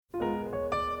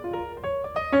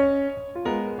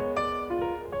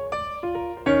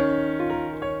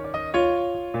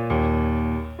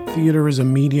theater is a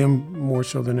medium more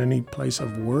so than any place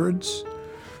of words.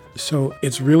 So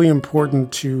it's really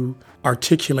important to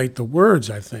articulate the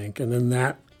words, I think, and then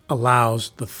that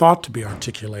allows the thought to be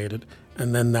articulated,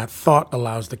 and then that thought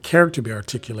allows the character to be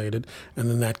articulated, and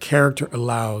then that character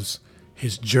allows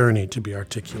his journey to be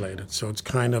articulated. So it's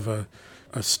kind of a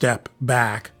step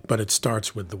back, but it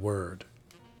starts with the word,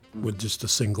 with just a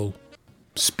single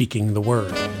speaking the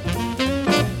word.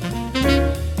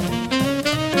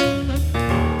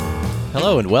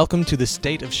 Hello and welcome to the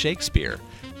State of Shakespeare.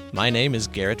 My name is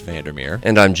Garrett Vandermeer.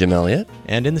 And I'm Jim Elliott.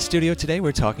 And in the studio today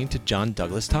we're talking to John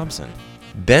Douglas Thompson.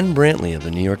 Ben Brantley of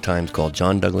the New York Times called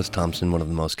John Douglas Thompson one of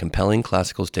the most compelling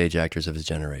classical stage actors of his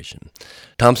generation.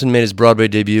 Thompson made his Broadway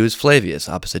debut as Flavius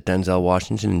opposite Denzel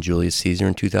Washington and Julius Caesar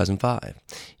in 2005.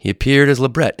 He appeared as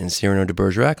Libret in Cyrano de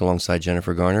Bergerac alongside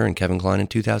Jennifer Garner and Kevin Kline in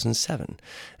 2007.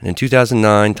 And in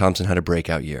 2009, Thompson had a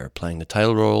breakout year, playing the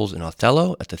title roles in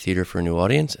Othello at the Theatre for a New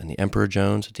Audience and the Emperor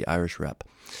Jones at the Irish Rep.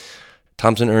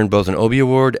 Thompson earned both an Obie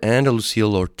Award and a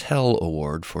Lucille Lortel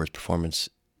Award for his performance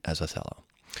as Othello.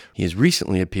 He has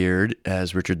recently appeared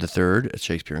as Richard III at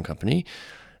Shakespeare & Company,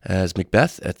 as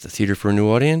Macbeth at the Theatre for a New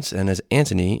Audience, and as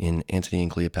Antony in Antony and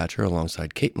Cleopatra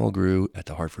alongside Kate Mulgrew at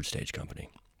the Hartford Stage Company.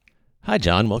 Hi,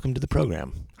 John. Welcome to the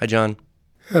program. Hi, John.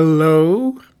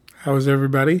 Hello. How's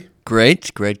everybody?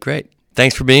 Great.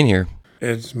 Thanks for being here.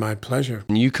 It's my pleasure.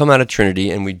 You come out of Trinity,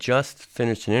 and we just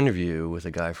finished an interview with a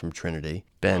guy from Trinity,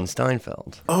 Ben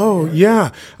Steinfeld. Oh,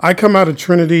 yeah. I come out of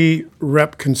Trinity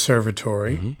Rep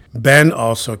Conservatory. Mm-hmm. Ben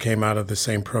also came out of the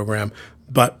same program,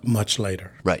 but much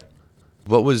later. Right.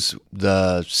 What was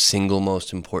the single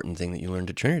most important thing that you learned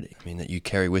at Trinity? I mean, that you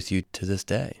carry with you to this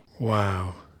day?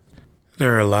 Wow.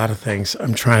 There are a lot of things.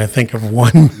 I'm trying to think of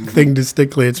one thing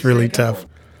distinctly. It's really tough.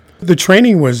 The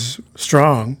training was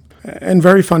strong and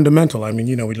very fundamental. I mean,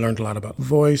 we learned a lot about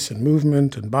voice and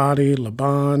movement and body,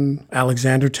 Laban,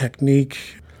 Alexander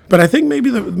technique. But I think I'm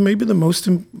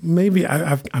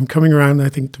coming around. I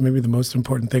think to maybe the most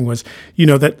important thing was,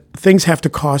 that things have to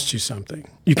cost you something.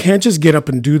 You can't just get up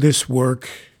and do this work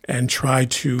and try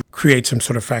to create some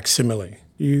sort of facsimile.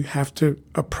 You have to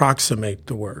approximate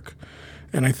the work.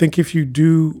 And I think if you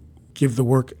do give the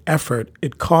work effort,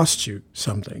 it costs you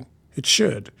something. It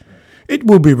should. It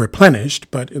will be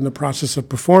replenished, but in the process of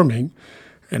performing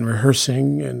and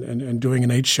rehearsing and doing an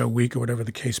 8-show week or whatever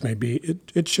the case may be,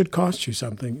 it should cost you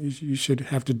something. You should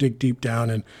have to dig deep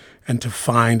down and to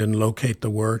find and locate the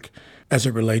work as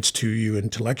it relates to you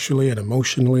intellectually and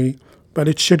emotionally, but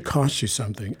it should cost you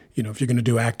something, if you're going to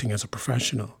do acting as a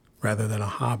professional rather than a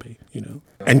hobby,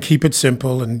 and keep it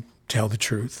simple and tell the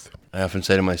truth. I often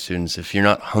say to my students, if you're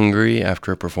not hungry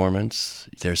after a performance,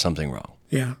 there's something wrong.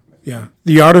 Yeah.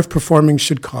 The art of performing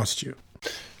should cost you.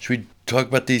 Should we talk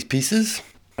about these pieces?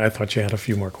 I thought you had a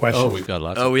few more questions. Oh, we've got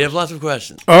lots. We have lots of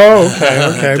questions. Oh,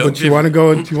 okay. But you want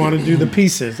to do the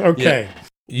pieces. Okay. Yeah.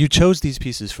 You chose these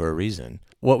pieces for a reason.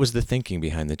 What was the thinking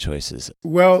behind the choices?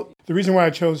 Well, the reason why I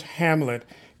chose Hamlet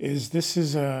is this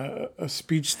is a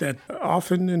speech that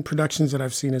often in productions that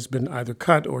I've seen has been either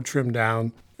cut or trimmed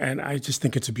down. And I just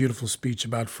think it's a beautiful speech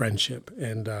about friendship.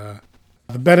 And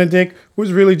the Benedick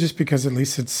was really just because at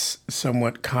least it's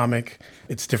somewhat comic.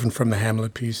 It's different from the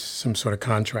Hamlet piece, some sort of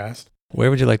contrast. Where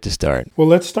would you like to start? Well,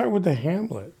 let's start with the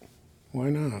Hamlet. Why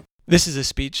not? This is a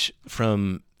speech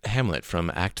from Hamlet from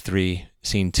Act 3,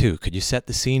 Scene 2. Could you set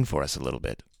the scene for us a little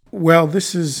bit? Well,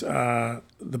 this is,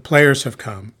 the players have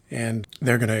come, and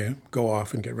they're going to go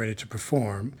off and get ready to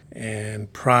perform.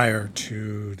 And prior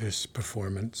to this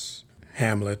performance,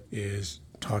 Hamlet is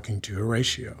talking to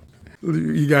Horatio.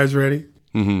 You guys ready?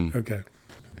 Mm-hmm. Okay.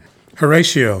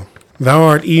 Horatio, thou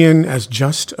art e'en as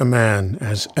just a man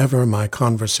as ever my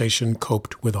conversation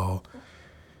coped withal.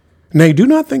 Nay, do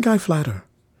not think I flatter.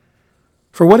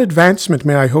 For what advancement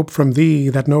may I hope from thee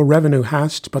that no revenue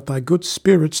hast but thy good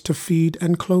spirits to feed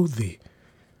and clothe thee?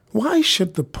 Why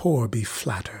should the poor be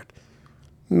flattered?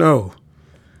 No.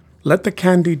 Let the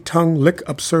candied tongue lick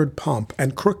absurd pomp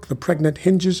and crook the pregnant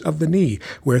hinges of the knee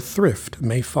where thrift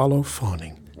may follow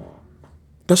fawning.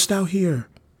 Dost thou hear?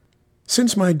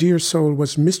 Since my dear soul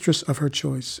was mistress of her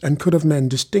choice, and could of men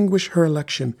distinguish her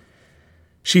election,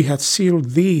 she hath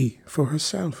sealed thee for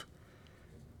herself.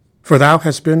 For thou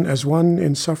hast been as one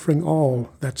in suffering all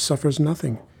that suffers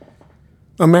nothing.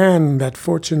 A man that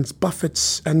fortune's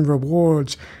buffets and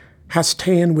rewards hast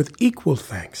ta'en with equal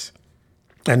thanks.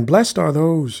 And blessed are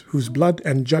those whose blood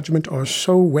and judgment are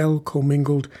so well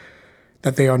commingled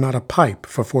that they are not a pipe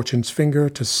for fortune's finger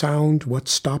to sound what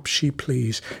stop she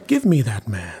please. Give me that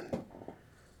man.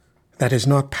 That is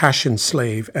not passion's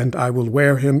slave, and I will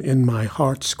wear him in my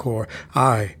heart's core,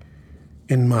 aye,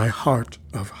 in my heart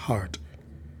of heart,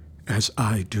 as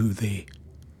I do thee.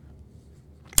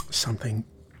 Something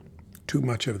too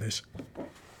much of this.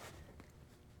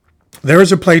 There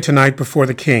is a play tonight before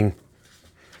the king.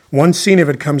 One scene of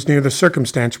it comes near the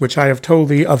circumstance which I have told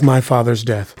thee of my father's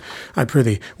death. I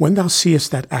prithee, when thou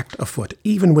seest that act afoot,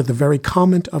 even with the very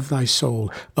comment of thy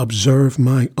soul, observe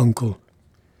my uncle.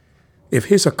 If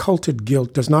his occulted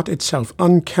guilt does not itself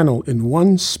unkennel in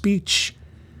one speech,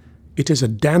 it is a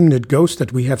damned ghost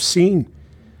that we have seen,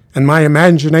 and my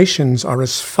imaginations are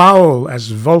as foul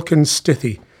as Vulcan's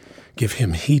stithy. Give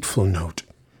him heedful note,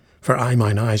 for I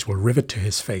mine eyes will rivet to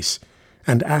his face,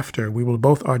 and after we will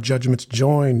both our judgments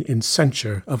join in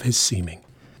censure of his seeming.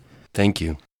 Thank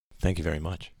you. Thank you very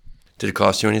much. Did it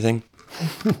cost you anything?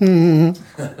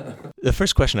 The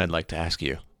first question I'd like to ask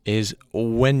you is,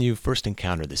 when you first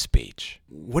encounter the speech,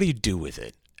 what do you do with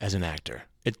it as an actor?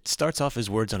 It starts off as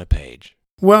words on a page.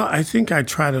 Well, I think I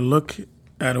try to look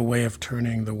at a way of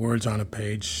turning the words on a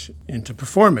page into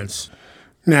performance.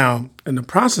 Now, in the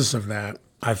process of that,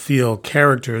 I feel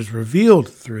character is revealed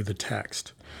through the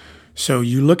text. So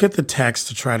you look at the text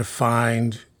to try to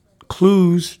find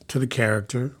clues to the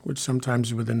character, which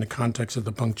sometimes are within the context of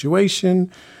the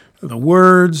punctuation, the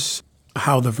words,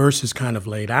 how the verse is kind of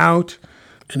laid out,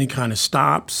 any kind of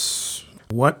stops,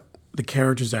 what the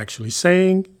character is actually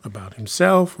saying about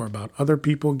himself or about other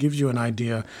people, gives you an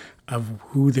idea of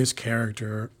who this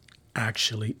character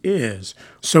actually is.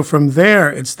 So from there,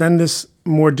 it's then this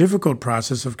more difficult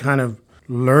process of kind of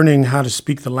learning how to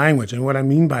speak the language. And what I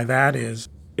mean by that is,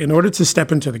 in order to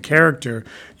step into the character,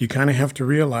 you kind of have to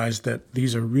realize that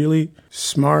these are really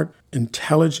smart,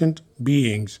 intelligent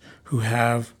beings who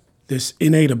have this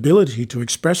innate ability to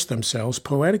express themselves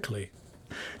poetically.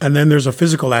 And then there's a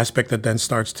physical aspect that then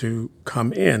starts to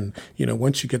come in. You know,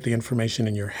 once you get the information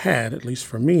in your head, at least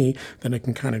for me, then it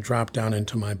can kind of drop down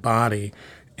into my body,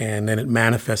 and then it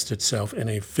manifests itself in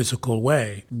a physical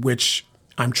way, which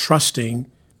I'm trusting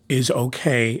is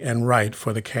okay and right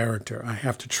for the character. I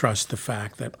have to trust the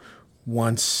fact that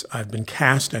once I've been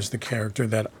cast as the character,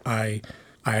 that I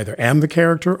either am the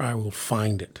character or I will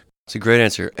find it. It's a great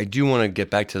answer. I do want to get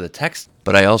back to the text,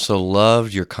 but I also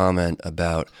loved your comment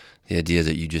about the idea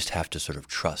that you just have to sort of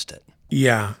trust it.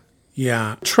 Yeah.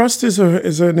 Trust is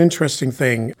an interesting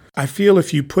thing. I feel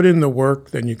if you put in the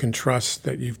work, then you can trust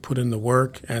that you've put in the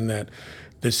work and that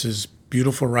this is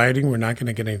beautiful writing. We're not going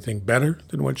to get anything better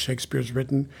than what Shakespeare's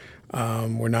written.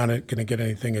 We're not going to get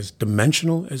anything as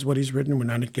dimensional as what he's written. We're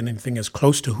not going to get anything as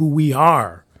close to who we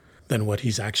are than what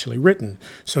he's actually written.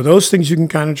 So those things you can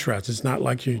kind of trust. It's not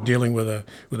like you're dealing with a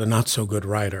not so good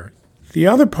writer. The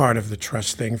other part of the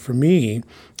trust thing for me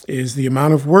is the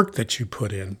amount of work that you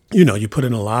put in. You know, you put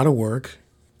in a lot of work,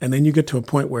 and then you get to a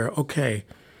point where, okay,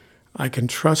 I can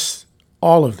trust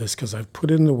all of this because I've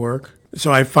put in the work.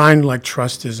 So I find like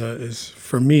trust is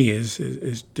for me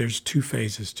there's two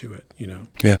phases to it, you know.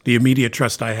 Yeah. The immediate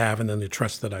trust I have and then the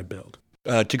trust that I build.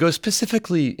 To go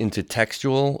specifically into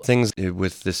textual things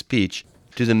with the speech,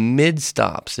 do the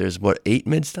mid-stops, there's 8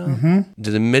 mid-stops? Mm-hmm.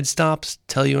 Do the mid-stops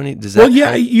tell you any? Does that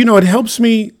help? You know, it helps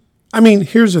me. I mean,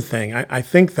 here's the thing. I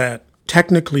think that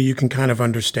technically you can kind of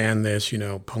understand this, you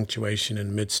know, punctuation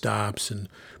and mid-stops and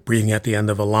breathing at the end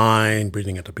of a line,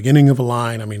 breathing at the beginning of a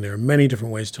line. I mean, there are many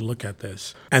different ways to look at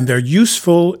this. And they're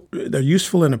useful. They're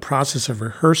useful in a process of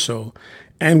rehearsal.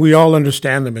 And we all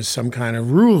understand them as some kind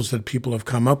of rules that people have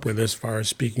come up with as far as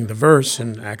speaking the verse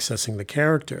and accessing the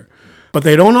character. But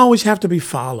they don't always have to be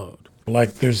followed.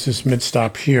 Like there's this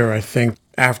mid-stop here, I think,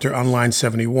 after on line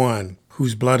 71,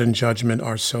 whose blood and judgment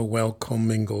are so well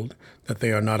commingled that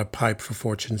they are not a pipe for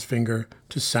fortune's finger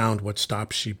to sound what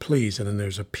stops she please. And then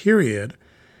there's a period,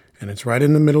 and it's right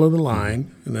in the middle of the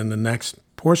line, and then the next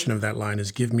portion of that line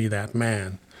is give me that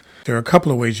man. There are a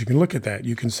couple of ways you can look at that.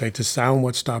 You can say, to sound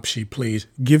what stops she please,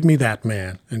 give me that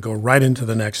man, and go right into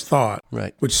the next thought,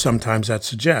 right, which sometimes that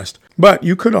suggests. But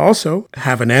you could also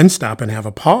have an end stop and have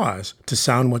a pause, to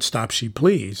sound what stops she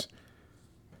please,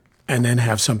 and then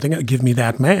have something, give me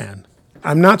that man.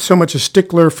 I'm not so much a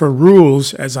stickler for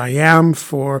rules as I am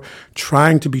for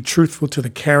trying to be truthful to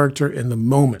the character in the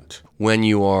moment. When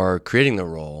you are creating the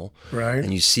role, right,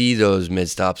 and you see those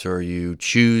mid-stops or you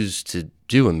choose to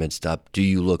do a mid-stop, do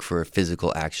you look for a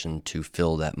physical action to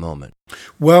fill that moment?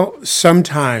 Well,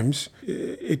 sometimes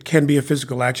it can be a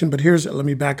physical action, but let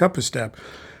me back up a step.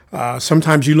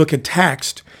 Sometimes you look at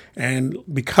text, and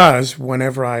because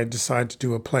whenever I decide to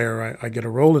do a play or I get a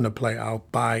role in a play, I'll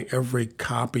buy every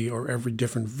copy or every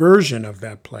different version of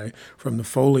that play, from the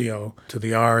folio to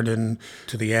the Arden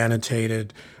to the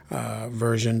annotated.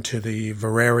 version to the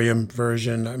Verarium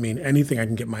version. I mean, anything I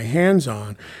can get my hands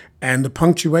on. And the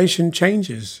punctuation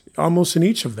changes almost in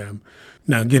each of them.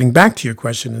 Now, getting back to your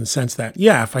question in the sense that,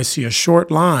 yeah, if I see a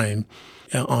short line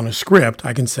on a script,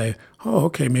 I can say, oh,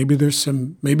 okay, maybe this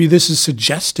is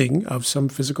suggesting of some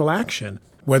physical action.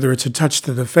 Whether it's a touch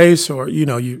to the face or,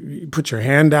 you put your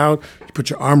hand out, you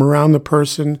put your arm around the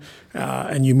person,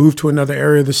 and you move to another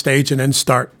area of the stage and then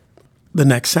start the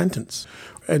next sentence.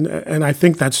 And I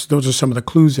think those are some of the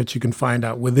clues that you can find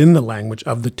out within the language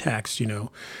of the text,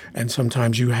 And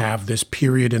sometimes you have this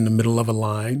period in the middle of a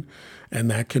line, and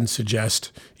that can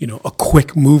suggest, a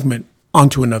quick movement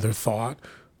onto another thought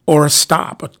or a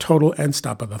total end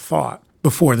stop of the thought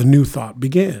before the new thought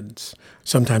begins.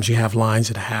 Sometimes you have lines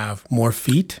that have more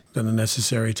feet than the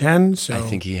necessary 10. So I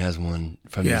think he has one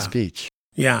from his speech.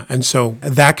 Yeah, and so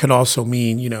that could also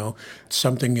mean,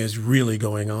 something is really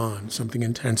going on, something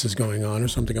intense is going on, or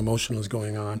something emotional is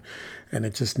going on, and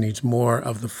it just needs more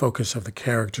of the focus of the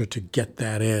character to get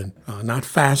that in. Not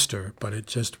faster, but it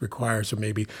just requires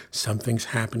maybe something's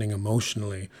happening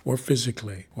emotionally or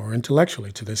physically or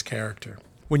intellectually to this character.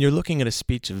 When you're looking at a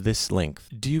speech of this length,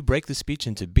 do you break the speech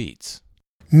into beats?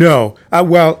 No.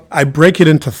 I break it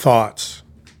into thoughts.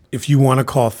 If you want to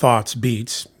call thoughts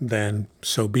beats, then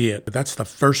so be it. But that's the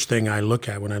first thing I look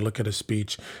at when I look at a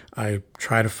speech. I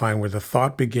try to find where the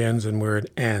thought begins and where it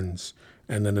ends,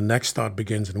 and then the next thought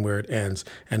begins and where it ends,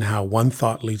 and how one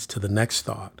thought leads to the next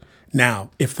thought. Now,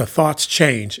 if the thoughts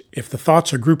change, if the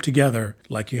thoughts are grouped together,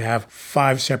 like you have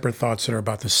 5 separate thoughts that are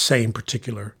about the same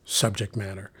particular subject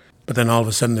matter, but then all of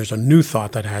a sudden there's a new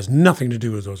thought that has nothing to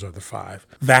do with those other 5.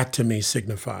 That to me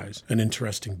signifies an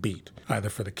interesting beat, either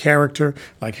for the character,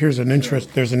 like there's an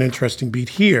interesting beat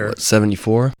here. What,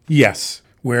 74? Yes,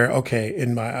 where, okay,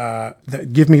 in my,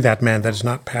 give me that man that is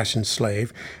not passion's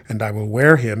slave, and I will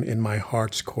wear him in my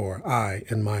heart's core, I,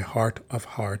 in my heart of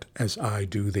heart, as I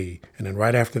do thee. And then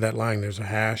right after that line, there's a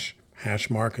hash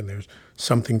mark, and there's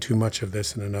something too much of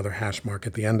this and another hash mark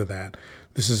at the end of that.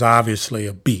 This is obviously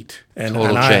a beat.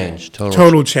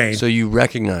 Total change. So you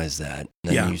recognize that,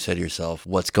 and then you say to yourself,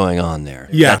 what's going on there?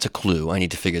 Yeah. That's a clue. I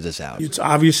need to figure this out. It's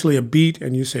obviously a beat,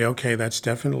 and you say, okay, that's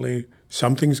definitely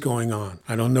something's going on.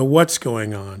 I don't know what's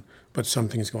going on, but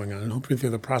something's going on. And hopefully through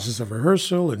the process of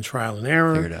rehearsal and trial and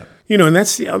error. Figure it out. And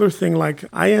that's the other thing, like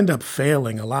I end up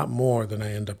failing a lot more than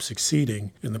I end up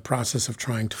succeeding in the process of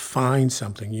trying to find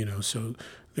something, So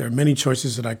there are many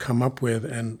choices that I come up with,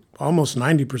 and almost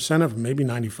 90% of them, maybe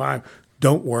 95%,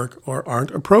 don't work or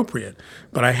aren't appropriate.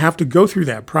 But I have to go through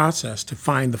that process to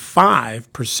find the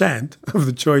 5% of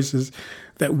the choices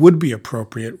that would be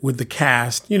appropriate with the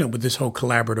cast, with this whole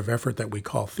collaborative effort that we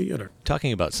call theater.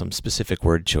 Talking about some specific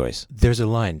word choice, there's a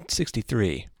line,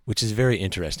 63, which is very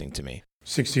interesting to me.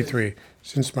 63,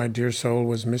 since my dear soul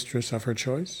was mistress of her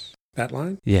choice? That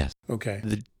line? Yes. Okay.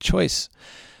 The choice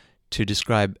to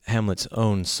describe Hamlet's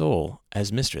own soul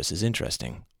as mistress is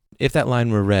interesting. If that line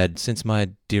were read, since my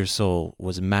dear soul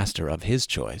was master of his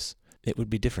choice, it would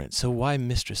be different. So why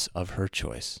mistress of her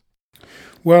choice?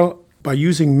 Well, by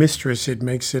using mistress,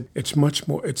 it's much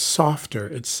more, it's softer,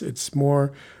 it's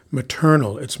more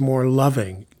maternal, it's more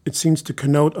loving. It seems to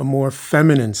connote a more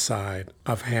feminine side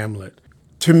of Hamlet.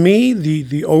 To me,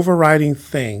 the overriding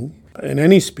thing in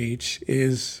any speech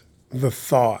is the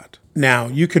thought. Now,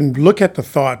 you can look at the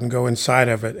thought and go inside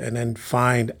of it and then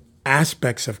find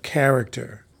aspects of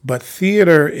character. But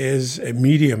theater is a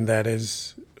medium that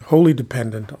is wholly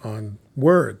dependent on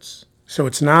words. So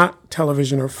it's not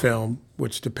television or film,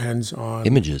 which depends on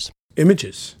images.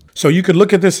 So you could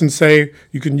look at this and say,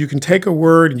 you can take a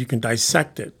word and you can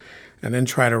dissect it and then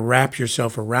try to wrap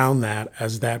yourself around that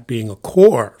as that being a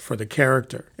core for the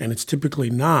character. And it's typically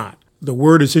not. The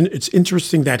word it's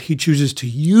interesting that he chooses to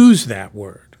use that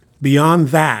word. Beyond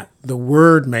that, the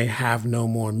word may have no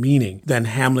more meaning than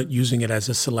Hamlet using it as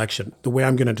a selection. The way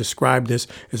I'm going to describe this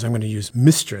is I'm going to use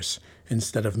mistress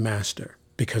instead of master,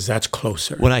 because that's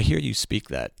closer. When I hear you speak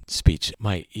that speech,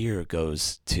 my ear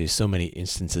goes to so many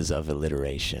instances of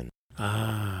alliteration.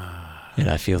 And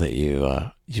I feel that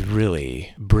you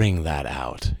really bring that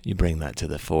out. You bring that to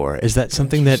the fore. Is that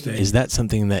something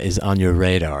that is on your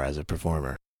radar as a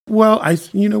performer? Well,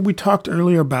 we talked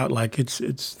earlier about like it's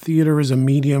theater is a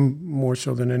medium more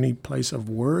so than any place of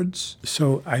words.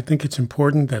 So I think it's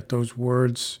important that those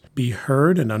words be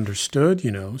heard and understood,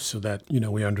 so that,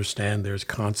 we understand there's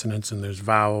consonants and there's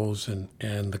vowels and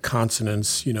the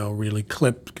consonants, really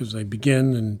clip because they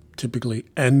begin and typically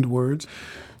end words.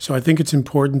 So I think it's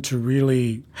important to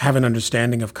really have an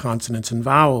understanding of consonants and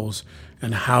vowels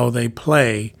and how they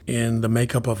play in the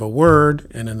makeup of a word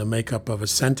and in the makeup of a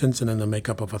sentence and in the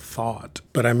makeup of a thought.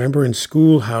 But I remember in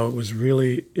school how it was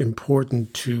really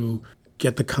important to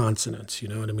get the consonants, you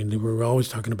know what I mean? We were always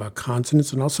talking about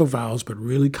consonants and also vowels, but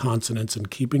really consonants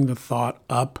and keeping the thought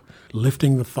up,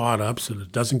 lifting the thought up so that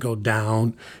it doesn't go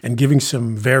down and giving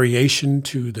some variation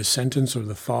to the sentence or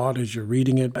the thought as you're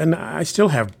reading it. And I still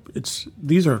have,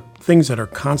 these are things that are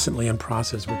constantly in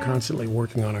process. We're constantly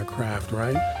working on our craft,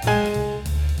 right?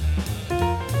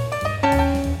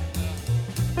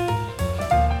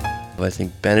 I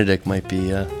think Benedick might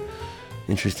be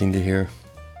interesting to hear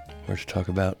or to talk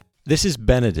about. This is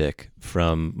Benedick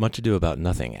from Much Ado About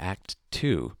Nothing, Act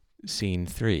 2, Scene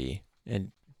 3.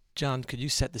 And John, could you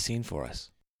set the scene for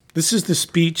us? This is the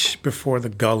speech before the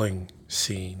gulling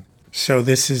scene. So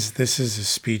this is a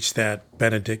speech that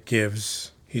Benedick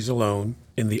gives. He's alone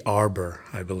in the arbor,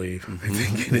 I believe. I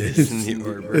think it is. In the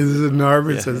arbor. This is an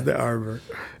arbor. It says the arbor.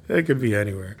 It could be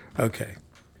anywhere. Okay.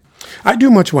 I do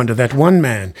much wonder that one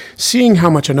man, seeing how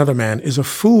much another man is a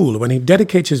fool when he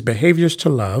dedicates his behaviors to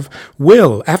love,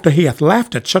 will, after he hath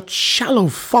laughed at such shallow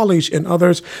follies in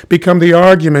others, become the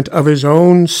argument of his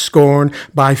own scorn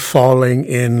by falling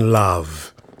in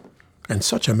love. And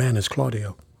such a man is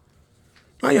Claudio.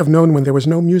 I have known when there was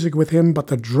no music with him but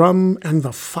the drum and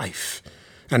the fife,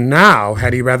 and now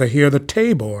had he rather hear the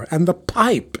tabor and the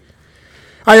pipe.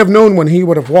 I have known when he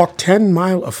would have walked 10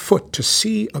 mile afoot to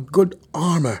see a good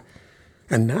armor,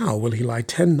 and now will he lie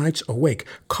 10 nights awake,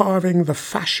 carving the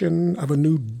fashion of a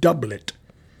new doublet.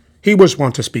 He was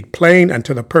wont to speak plain and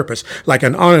to the purpose, like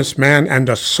an honest man and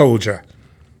a soldier,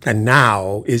 and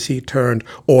now is he turned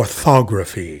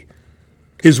orthography.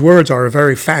 His words are a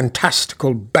very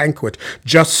fantastical banquet,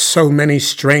 just so many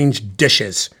strange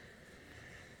dishes.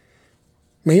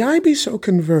 May I be so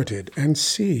converted and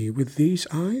see with these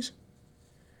eyes?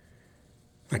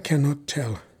 I cannot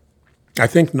tell. I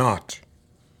think not.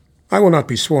 I will not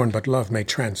be sworn but love may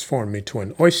transform me to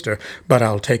an oyster, but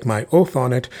I'll take my oath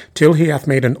on it, till he hath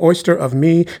made an oyster of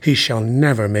me, he shall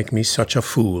never make me such a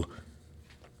fool.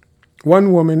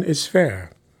 One woman is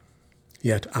fair,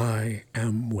 yet I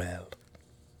am well.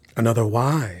 Another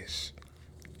wise,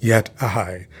 yet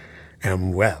I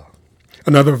am well.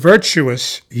 Another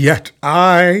virtuous, yet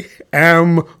I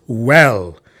am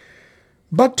well.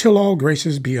 But till all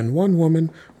graces be in one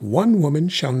woman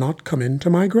shall not come into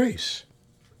my grace.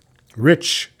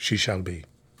 Rich she shall be,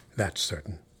 that's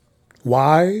certain.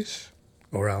 Wise,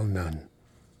 or I'll none.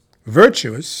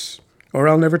 Virtuous, or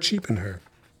I'll never cheapen her.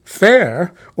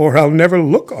 Fair, or I'll never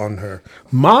look on her.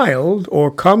 Mild,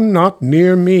 or come not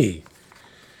near me.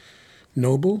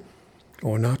 Noble,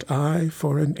 or not I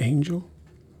for an angel.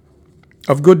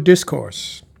 Of good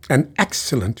discourse, an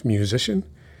excellent musician,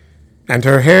 and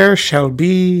her hair shall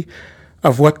be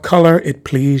of what color it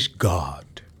please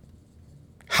God.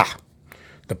 Ha!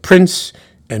 The prince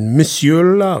and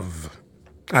Monsieur Love.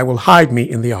 I will hide me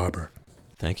in the arbor.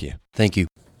 Thank you. Thank you.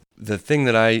 The thing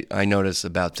that I notice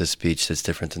about this speech that's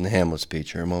different than the Hamlet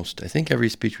speech, or most, I think every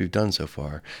speech we've done so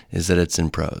far, is that it's in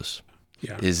prose.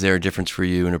 Yeah. Is there a difference for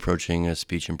you in approaching a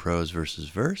speech in prose versus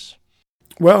verse?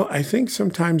 Well, I think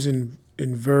sometimes in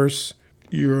verse,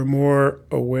 you're more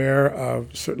aware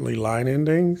of certainly line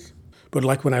endings. But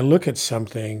like when I look at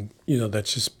something,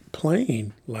 that's just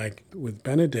plain, like with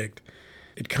Benedick,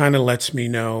 it kind of lets me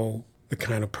know the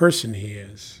kind of person he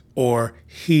is. Or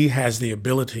he has the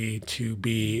ability to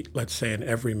be, let's say, an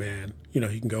everyman.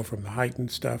 He can go from the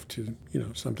heightened stuff to,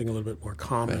 something a little bit more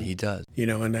common. But he does.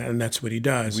 And that's what he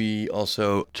does. We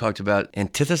also talked about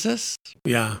antithesis.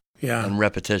 Yeah. And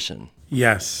repetition.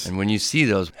 Yes. And when you see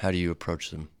those, how do you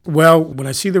approach them? Well, when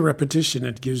I see the repetition,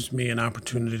 it gives me an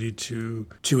opportunity to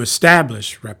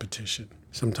establish repetition.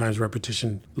 Sometimes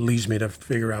repetition leads me to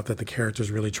figure out that the character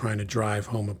is really trying to drive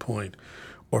home a point,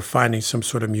 or finding some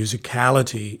sort of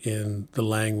musicality in the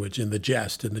language, in the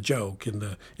jest, in the joke, in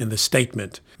the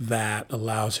statement that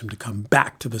allows him to come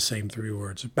back to the same 3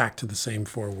 words, back to the same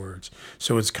 4 words.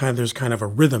 So there's kind of a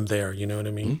rhythm there, you know what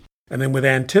I mean? Mm-hmm. And then with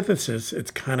antithesis,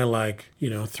 it's kind of like,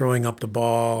 throwing up the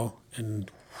ball and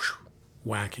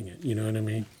whacking it, you know what I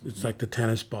mean? It's like the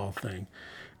tennis ball thing.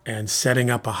 And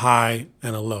setting up a high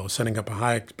and a low, setting up a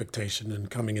high expectation and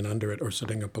coming in under it, or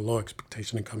setting up a low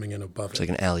expectation and coming in above it. It's like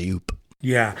an alley-oop.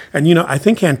 Yeah. And, I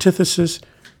think antithesis,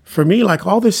 for me, like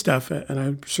all this stuff, and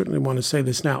I certainly want to say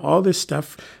this now, all this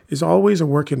stuff is always a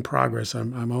work in progress.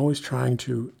 I'm always trying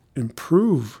to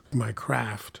improve my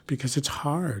craft because it's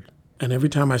hard. And every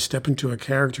time I step into a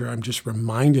character, I'm just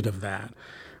reminded of that.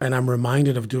 And I'm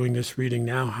reminded of doing this reading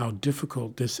now, how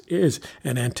difficult this is.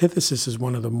 And antithesis is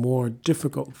one of the more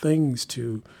difficult things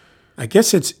to, I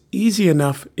guess it's easy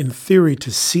enough in theory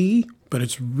to see, but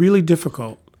it's really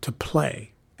difficult to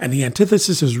play. And the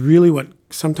antithesis is really what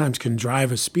sometimes can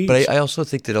drive a speech. But I also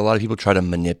think that a lot of people try to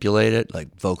manipulate it,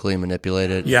 like vocally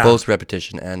manipulate it, both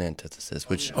repetition and antithesis,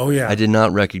 which I did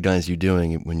not recognize you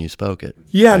doing when you spoke it.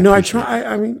 Yeah, I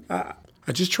try.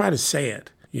 I just try to say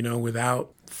it,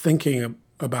 without thinking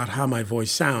about how my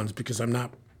voice sounds, because I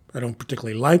don't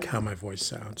particularly like how my voice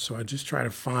sounds. So I just try to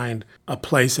find a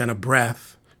place and a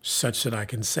breath such that I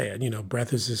can say it.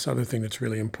 Breath is this other thing that's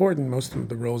really important. Most of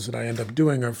the roles that I end up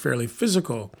doing are fairly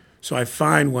physical. So I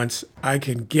find once I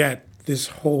can get this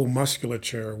whole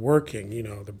musculature working,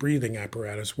 the breathing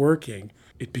apparatus working,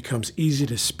 it becomes easy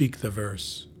to speak the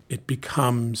verse. It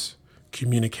becomes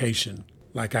communication.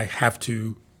 Like I have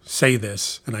to say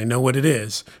this, and I know what it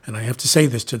is, and I have to say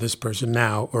this to this person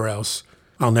now, or else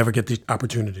I'll never get the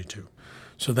opportunity to.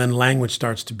 So then language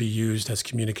starts to be used as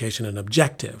communication and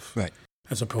objective. Right.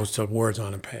 As opposed to words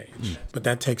on a page. But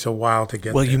that takes a while to get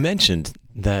there. Well, you mentioned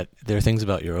that there are things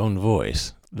about your own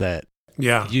voice that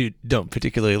you don't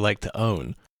particularly like to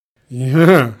own.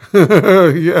 Yeah.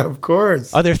 Yeah, of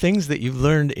course. Are there things that you've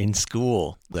learned in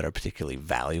school that are particularly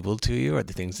valuable to you? Are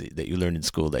there things that you learned in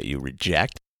school that you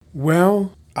reject?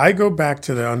 Well, I go back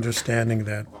to the understanding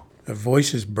that a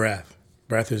voice is breath.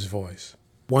 Breath is voice.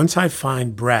 Once I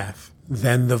find breath,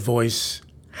 then the voice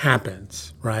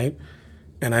happens, right?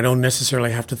 And I don't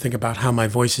necessarily have to think about how my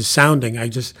voice is sounding. I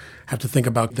just have to think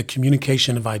about the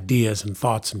communication of ideas and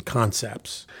thoughts and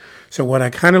concepts. So what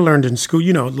I kind of learned in school,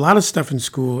 a lot of stuff in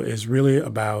school is really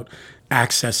about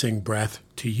accessing breath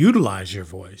to utilize your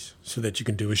voice so that you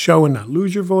can do a show and not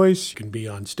lose your voice. You can be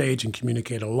on stage and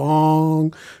communicate a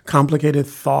long, complicated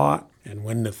thought. And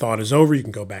when the thought is over, you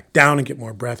can go back down and get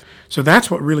more breath. So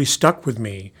that's what really stuck with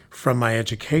me from my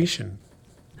education.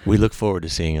 We look forward to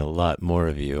seeing a lot more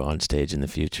of you on stage in the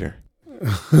future.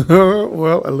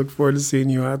 Well, I look forward to seeing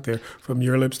you out there from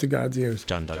your lips to God's ears.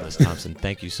 John Douglas Thompson,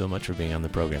 thank you so much for being on the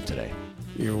program today.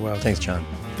 You're welcome. Thanks, John.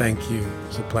 Thank you.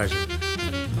 It's a pleasure.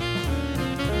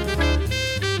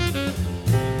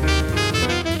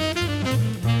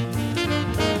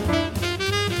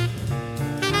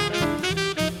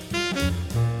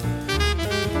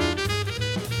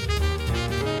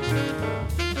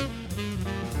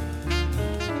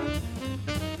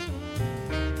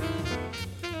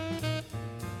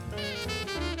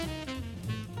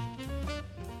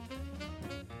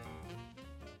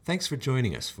 Thanks for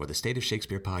joining us for the State of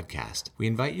Shakespeare podcast. We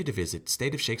invite you to visit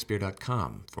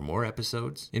stateofshakespeare.com for more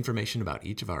episodes, information about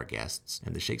each of our guests,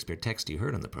 and the Shakespeare text you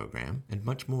heard on the program, and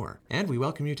much more. And we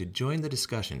welcome you to join the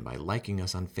discussion by liking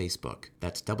us on Facebook.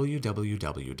 That's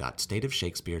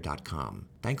www.stateofshakespeare.com.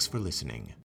 Thanks for listening.